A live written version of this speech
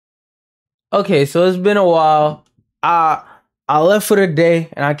Okay, so it's been a while. I I left for the day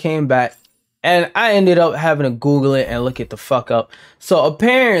and I came back and I ended up having to Google it and look it the fuck up. So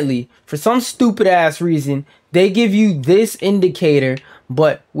apparently, for some stupid ass reason, they give you this indicator,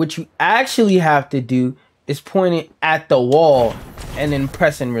 but what you actually have to do is point it at the wall and then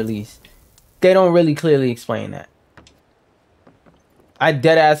press and release. They don't really clearly explain that. I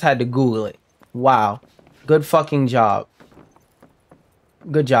dead ass had to Google it. Wow. Good fucking job.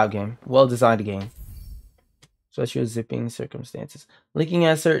 Good job, game. Well designed game. Special zipping circumstances. Looking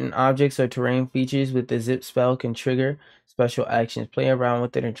at certain objects or terrain features with the zip spell can trigger special actions. Play around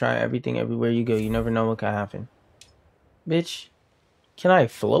with it and try everything everywhere you go. You never know what can happen. Bitch, can I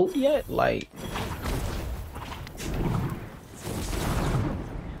float yet? Like...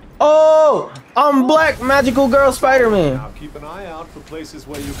 Oh! I'm Black Magical Girl Spider-Man. Now keep an eye out for places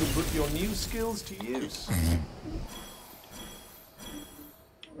where you can put your new skills to use.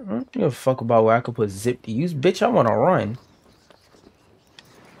 I don't give a fuck about where I could put zip to use. Bitch, I want to run.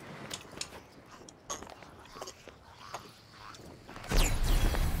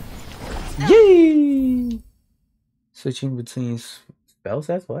 Yay! Switching between spells,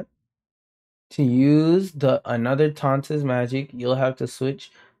 that's what? To use the another Tanta's magic, you'll have to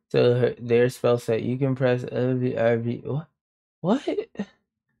switch to their spell set. You can press every what? What?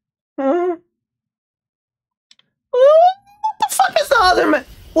 Huh? What the fuck is the other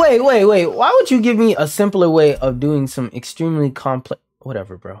Wait. Why would you give me a simpler way of doing some extremely complex...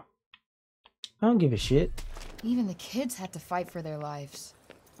 Whatever, bro. I don't give a shit. Even the kids had to fight for their lives.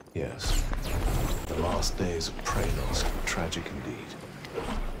 Yes. The last days of Praenos were tragic indeed.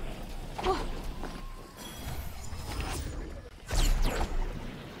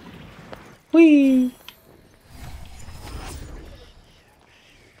 Whee!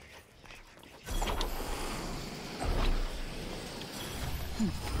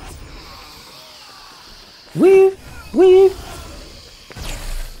 Wee!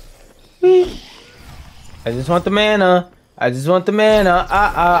 I just want the mana.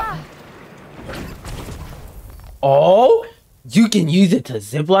 Oh! You can use it to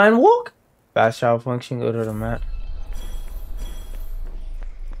zipline walk? Fast travel function, go to the map.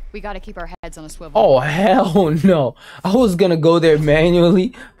 We gotta keep our heads on a swivel. Oh, hell no. I was gonna go there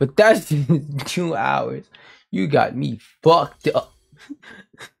manually, but that's 2 hours. You got me fucked up.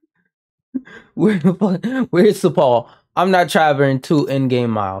 Where's the ball? I'm not traveling 2 in-game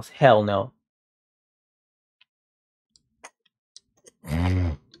miles. Hell no.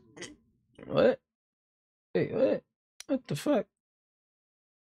 What? Wait, what? What the fuck?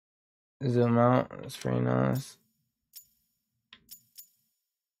 Zoom out. That's pretty nice.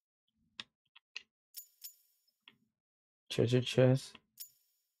 Treasure chest.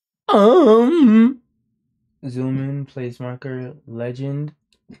 Zoom in. Place marker. Legend.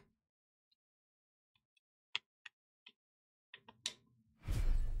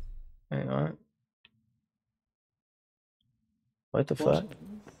 Hang on. What the fuck?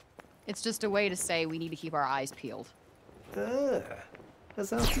 It's just a way to say we need to keep our eyes peeled. That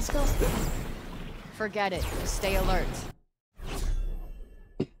sounds disgusting. Forget it. Just stay alert.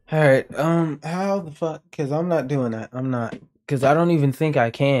 Alright, how the fuck? Because I'm not doing that. I'm not. Because I don't even think I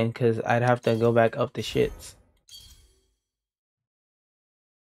can, because I'd have to go back up the shits.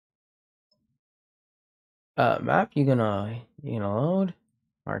 Map, you gonna load?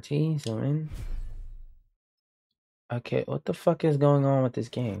 RT, zoom in. Okay, what the fuck is going on with this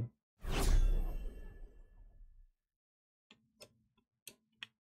game?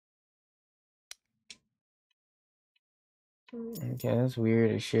 Okay, that's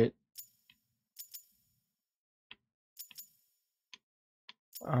weird as shit.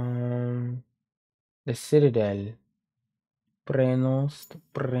 The Citadel. Prenos.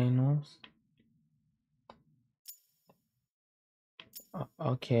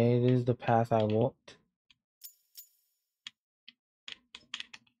 Okay, this is the path I walked.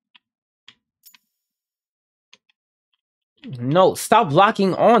 No, stop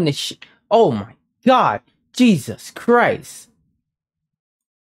locking on this shit. Oh my god. Jesus Christ.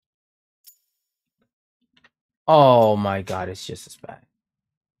 Oh my god, it's just as bad.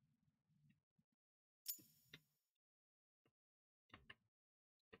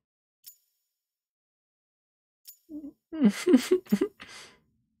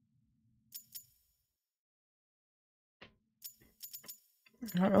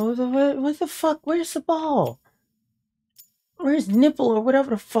 What the fuck? Where's the ball? Where's nipple or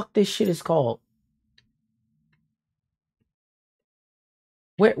whatever the fuck this shit is called?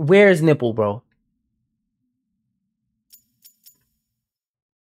 Where's nipple, bro?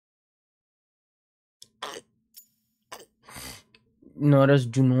 No, that's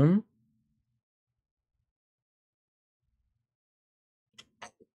Junon.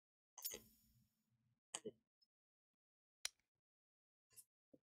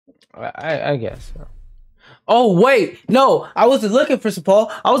 I guess so. Oh wait, no, I wasn't looking for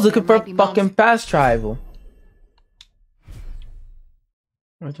support. I was looking for fucking fast travel.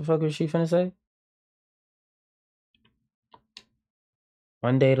 What the fuck was she finna say?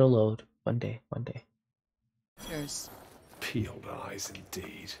 One day it'll load. One day. Cheers. Peeled eyes,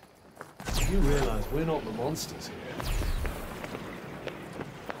 indeed. You realize we're not the monsters here.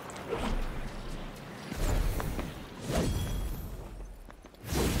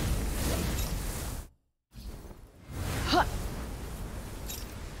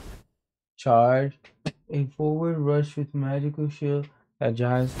 Charge. A forward rush with magical shield that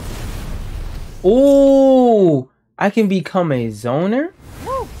drives. Ooh! I can become a zoner?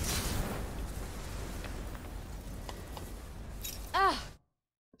 Woo! Ah!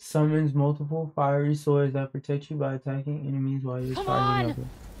 Summons multiple fiery swords that protect you by attacking enemies while you're charging up.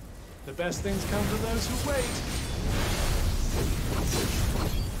 The best things come to those who wait.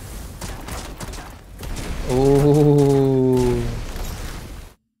 Ooh.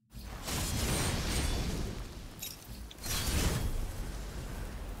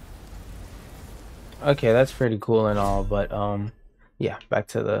 Okay, that's pretty cool and all, but yeah, back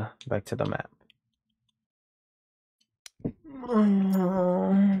to the map.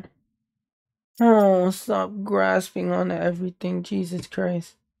 Oh, stop grasping on everything, Jesus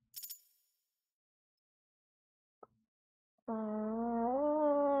Christ.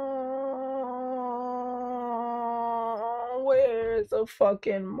 Where's the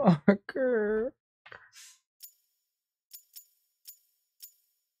fucking marker?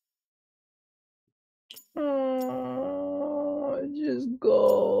 Oh, just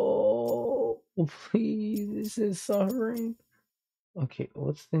go. Please, this is suffering. Okay,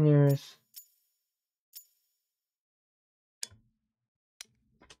 what's the nearest?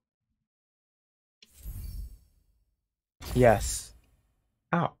 Yes.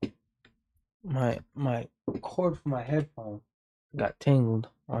 Ow. My cord for my headphone got tangled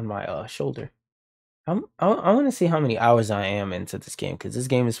on my shoulder. I want to see how many hours I am into this game, because this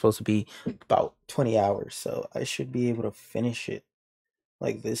game is supposed to be about 20 hours, so I should be able to finish it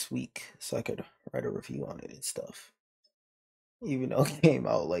like this week so I could write a review on it and stuff. Even though it came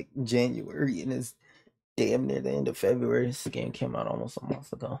out like January and it's damn near the end of February. This game came out almost a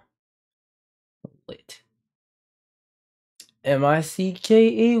month ago. Lit.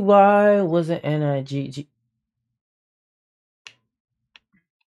 Mickey wasn't Nigg.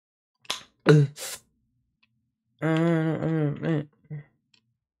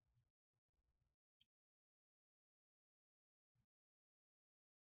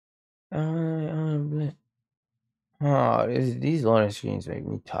 Oh, these loading screens make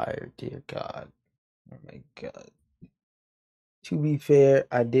me tired, dear God. Oh my God. To be fair,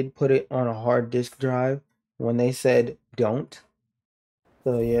 I did put it on a hard disk drive when they said don't.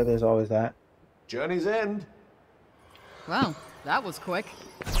 So yeah, there's always that. Journey's end. Well, that was quick.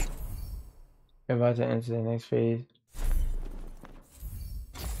 About to enter the next phase.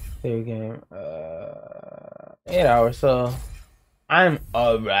 Save game. 8 hours, so I'm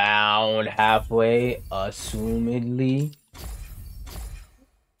around halfway, assumedly.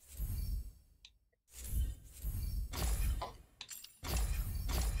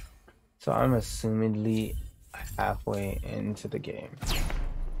 So I'm assumedly halfway into the game.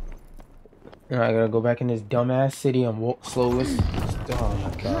 Now I gotta go back in this dumbass city and walk slowest. Oh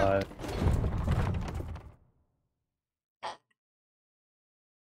my God.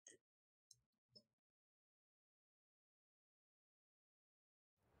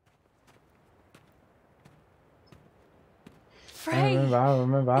 Frey, I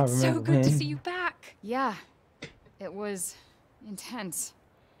remember. it's so good to see you back. Yeah, it was intense,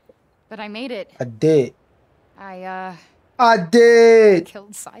 but I made it. I did. I did.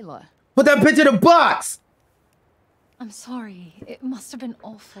 killed Scylla. Put that bitch in a box. I'm sorry. It must have been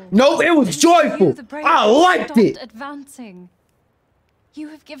awful. No, it was joyful. You, the brave, I liked it. Advancing. You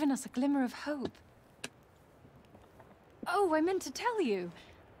have given us a glimmer of hope. Oh, I meant to tell you.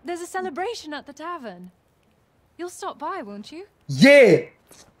 There's a celebration at the tavern. You'll stop by, won't you? Yeah.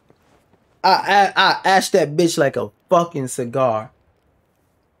 I ashed that bitch like a fucking cigar.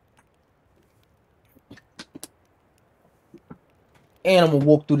 And I'm gonna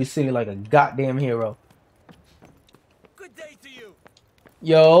walk through the city like a goddamn hero. Good day to you.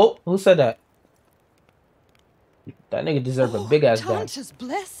 Yo, who said that? That nigga deserved a big ass back. Tanta's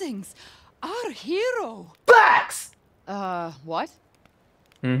blessings. Our hero. Facts! What?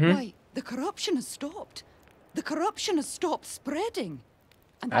 Why, the corruption has stopped. The corruption has stopped spreading.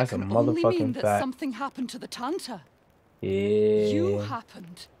 And That's that a can only motherfucking mean that fact. something happened to the Tanta. Yeah. You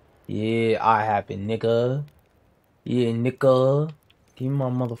happened. Yeah, I happened, nigga. Yeah, nigga. Give me my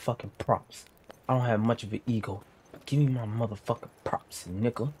motherfucking props. I don't have much of an ego. Give me my motherfucking props,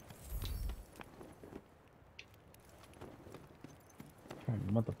 nigga.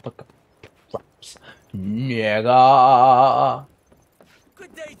 Motherfucker props, nigga.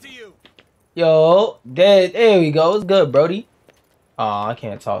 Good day to you. Yo, there we go. It's good, Brody. Oh, I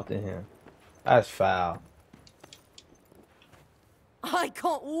can't talk to him. That's foul. I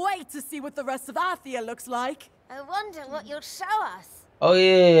can't wait to see what the rest of Athia looks like. I wonder what you'll show us. Oh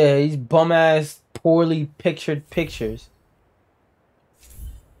yeah, these bum ass, poorly pictured pictures.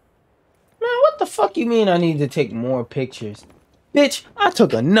 Man, what the fuck you mean I need to take more pictures? Bitch, I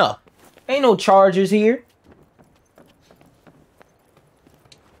took enough. Ain't no chargers here.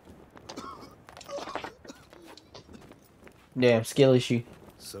 Damn, skill issue.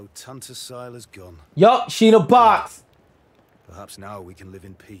 So Tanta Sila's gone. Yup, she in a box. Perhaps now we can live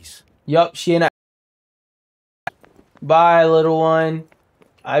in peace. Yup, she in a... Bye, little one.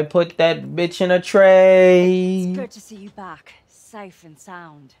 I put that bitch in a tray. It's good to see you back, safe and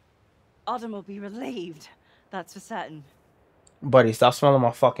sound. Autumn will be relieved, that's for certain. Buddy, stop smelling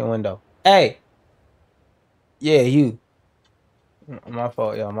my fucking window. Hey! Yeah, you. My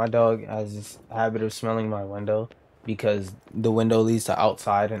fault, yo. My dog has this habit of smelling my window because the window leads to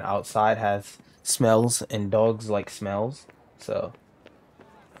outside and outside has smells and dogs like smells. So.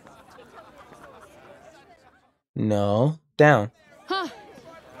 No. Down. Huh.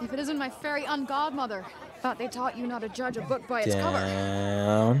 If it isn't my fairy ungodmother. Thought they taught you not to judge a book by its cover.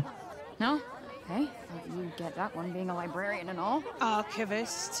 Down. No? Okay. Thought you'd get that one being a librarian and all.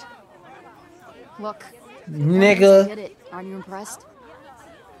 Archivist. Look. Nigga. Did it. Aren't you impressed?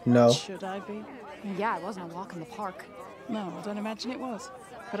 No. Should I be? Yeah, it wasn't a walk in the park. No, I don't imagine it was.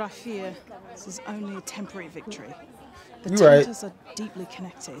 But I fear this is only a temporary victory. The You're right. Tantas are deeply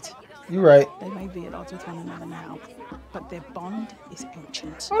connected. You're right. They may be at odds with one another now, but their bond is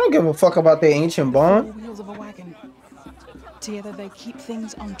ancient. I don't give a fuck about the ancient bond. Four wheels of a wagon. Together they keep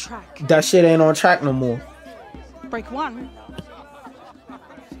things on track. That shit ain't on track no more. Break one,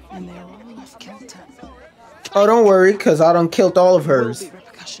 and they're all off kilter. Oh, don't worry, because I done killed all of There will hers. be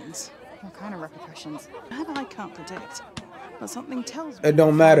repercussions. What kind of repercussions? That I can't predict, but something tells me It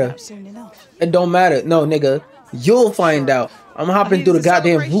don't we'll find matter. out soon enough. It don't matter. No, nigga. You'll find out. I'm hopping through the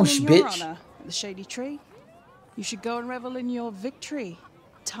goddamn whoosh, bitch. Honor, the Shady Tree. You should go and revel in your victory,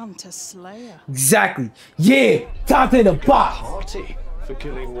 Tanta Slayer. Exactly. Yeah. Top in the box. Party for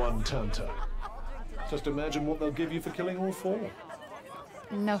killing one Tanta. Just imagine what they'll give you for killing all four.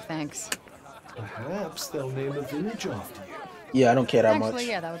 No thanks. Perhaps they'll name a village after you. Yeah, I don't care that Actually, much.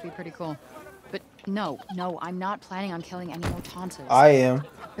 yeah, that would be pretty cool. But no, I'm not planning on killing any more Tantas. I am.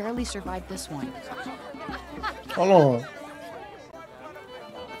 Barely survived this one. Hold on.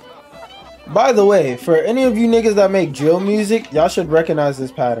 By the way, for any of you niggas that make drill music, y'all should recognize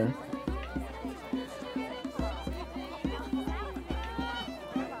this pattern.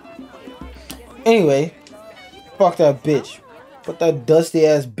 Anyway, fuck that bitch. Put that dusty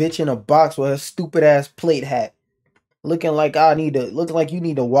ass bitch in a box with her stupid ass plate hat. Looking like you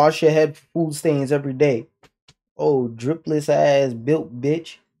need to wash your head for food stains every day. Oh, dripless ass built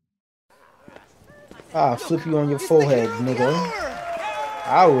bitch. Ah, flip you on your forehead, nigga.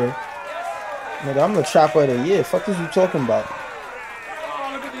 Hour. Nigga, I'm the trapper of the year. Fuck is you talking about?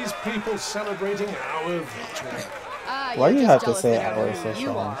 Oh, look at these people celebrating our victory. Why you have to say our so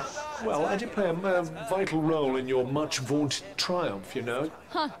strong? Well, I did play a vital role in your much vaunted triumph, you know.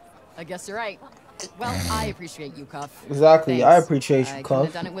 Huh. I guess you're right. Well, I appreciate you, Cuff. Exactly. Thanks. I appreciate you, I couldn't Cuff.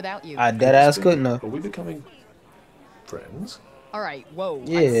 have done it without you. I dead ass couldn't have. Are we becoming friends? All right, whoa.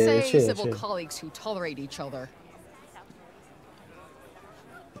 Yeah, I'd say chill, civil chill. colleagues who tolerate each other.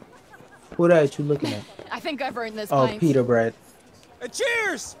 Who that you looking at? I think I've earned this Oh, pint. Peter Bread.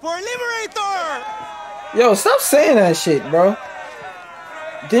 Cheers for Liberator! Yo, stop saying that shit, bro.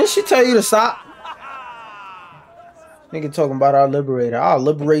 Didn't she tell you to stop? Nigga talking about our liberator. I'll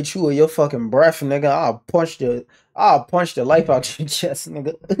liberate you with your fucking breath, nigga. I'll punch the life out your chest,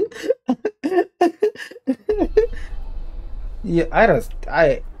 nigga. Yeah,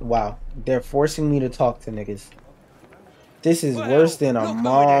 wow. They're forcing me to talk to niggas. This is worse than a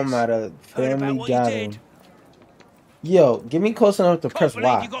mom at a family gathering. Yo, get me close enough to press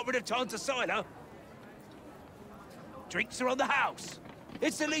Y. You got rid of Tanta Sila. Drinks are on the house.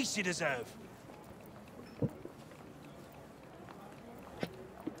 It's the least you deserve.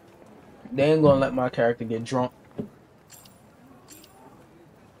 They ain't gonna let my character get drunk.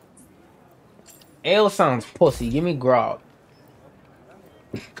 Ale sounds pussy. Give me grog.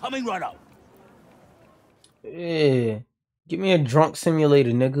 Coming right up. Yeah. Give me a drunk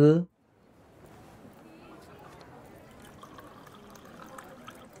simulator, nigga.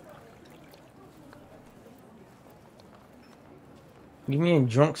 Give me a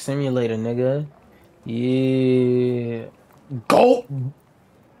drunk simulator, nigga. Yeah. Go.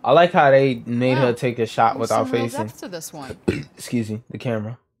 I like how they made her take a shot There's without some real facing. depth to this one. Excuse me, the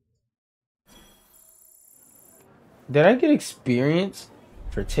camera. Did I get experience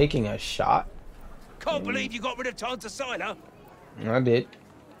for taking a shot? Can't believe you got rid of Tanta Sila. I did.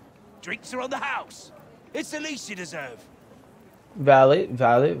 Drinks are on the house. It's the least you deserve. Valid,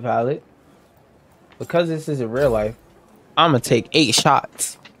 valid, valid. Because this isn't real life, I'm gonna take 8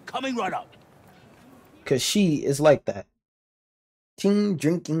 shots. Coming right up. Cause she is like that. Team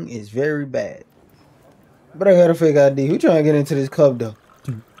drinking is very bad. But I got a fake ID. Who trying to get into this club though?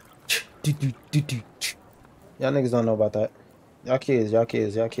 Y'all niggas don't know about that. Y'all kids, y'all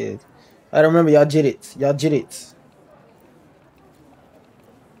kids, y'all kids. I don't remember y'all jittits. Y'all jittits.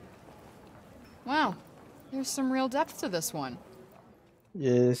 Wow, there's some real depth to this one.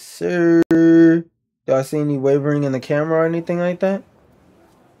 Yes, sir. Do I see any wavering in the camera or anything like that?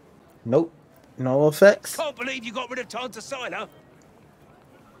 Nope. No effects. Can't believe you got rid of Tanta Sila.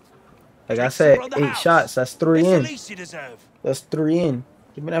 Like I said, 8 shots. That's 3 It's in. the least you deserve. That's 3 in.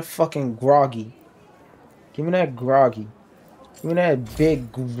 Give me that fucking groggy. Give me that groggy. Give me that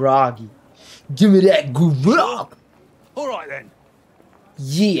big groggy. Give me that grog. All right then.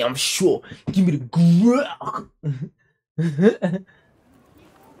 Yeah, I'm sure. Give me the grog.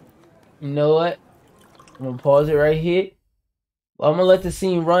 You know what? I'm gonna pause it right here. I'm gonna let the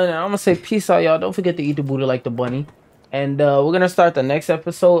scene run, and I'm gonna say peace out, y'all. Don't forget to eat the Buddha like the bunny. And we're gonna start the next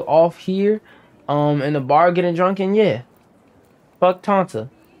episode off here, in the bar getting drunk, and yeah, fuck Tanta.